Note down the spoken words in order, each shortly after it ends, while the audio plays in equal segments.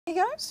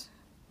he goes?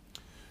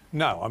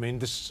 No, I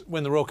mean,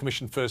 when the Royal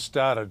Commission first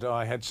started,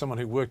 I had someone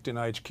who worked in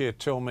aged care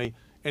tell me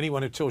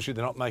anyone who tells you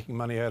they're not making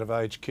money out of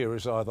aged care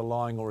is either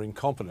lying or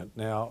incompetent.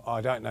 Now,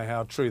 I don't know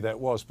how true that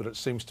was, but it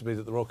seems to be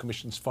that the Royal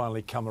Commission's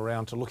finally come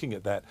around to looking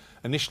at that.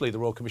 Initially, the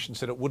Royal Commission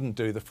said it wouldn't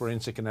do the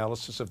forensic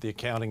analysis of the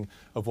accounting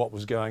of what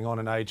was going on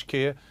in aged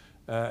care.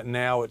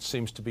 Now it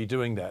seems to be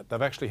doing that.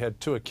 They've actually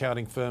had 2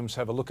 accounting firms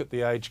have a look at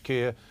the aged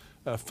care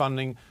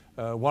funding.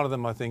 One of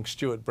them, I think,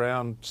 Stuart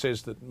Brown,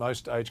 says that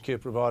most aged care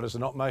providers are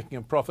not making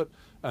a profit,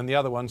 and the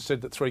other one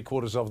said that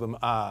 3/4 of them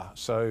are.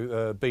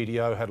 So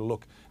BDO had a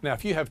look. Now,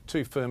 if you have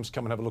 2 firms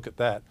come and have a look at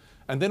that,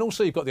 and then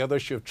also you've got the other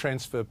issue of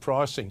transfer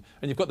pricing,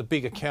 and you've got the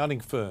big accounting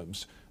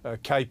firms,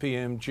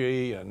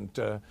 KPMG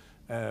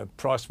and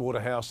Price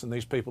Waterhouse, and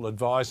these people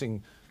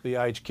advising the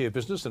aged care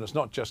business, and it's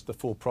not just the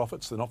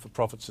for-profits, the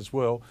not-for-profits as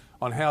well,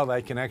 on how they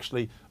can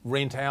actually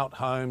rent out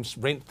homes,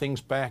 rent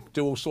things back,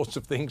 do all sorts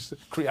of things,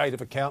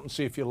 creative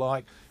accountancy if you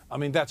like. I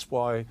mean, that's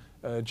why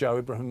Joe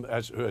Ibrahim,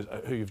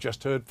 who you've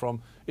just heard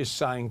from, is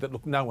saying that,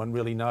 look, no one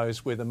really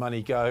knows where the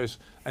money goes,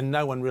 and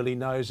no one really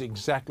knows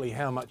exactly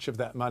how much of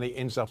that money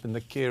ends up in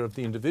the care of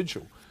the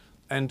individual.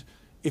 And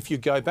if you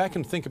go back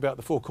and think about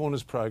the Four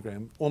Corners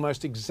program,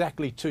 almost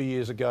exactly 2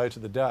 years ago to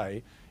the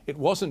day, it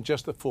wasn't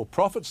just the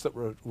for-profits that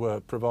were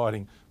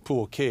providing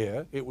poor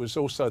care, it was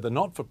also the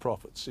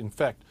not-for-profits. In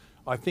fact,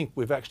 I think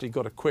we've actually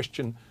got to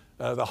question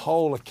the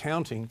whole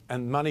accounting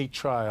and money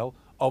trail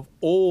of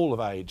all of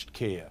aged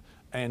care.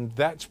 And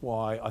that's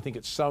why I think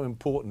it's so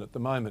important at the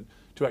moment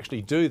to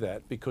actually do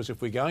that, because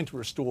if we're going to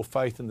restore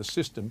faith in the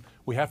system,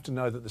 we have to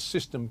know that the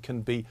system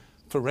can be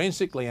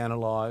forensically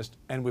analysed,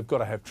 and we've got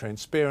to have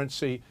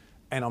transparency.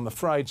 And I'm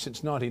afraid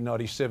since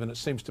 1997, it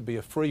seems to be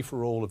a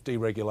free-for-all of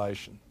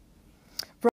deregulation.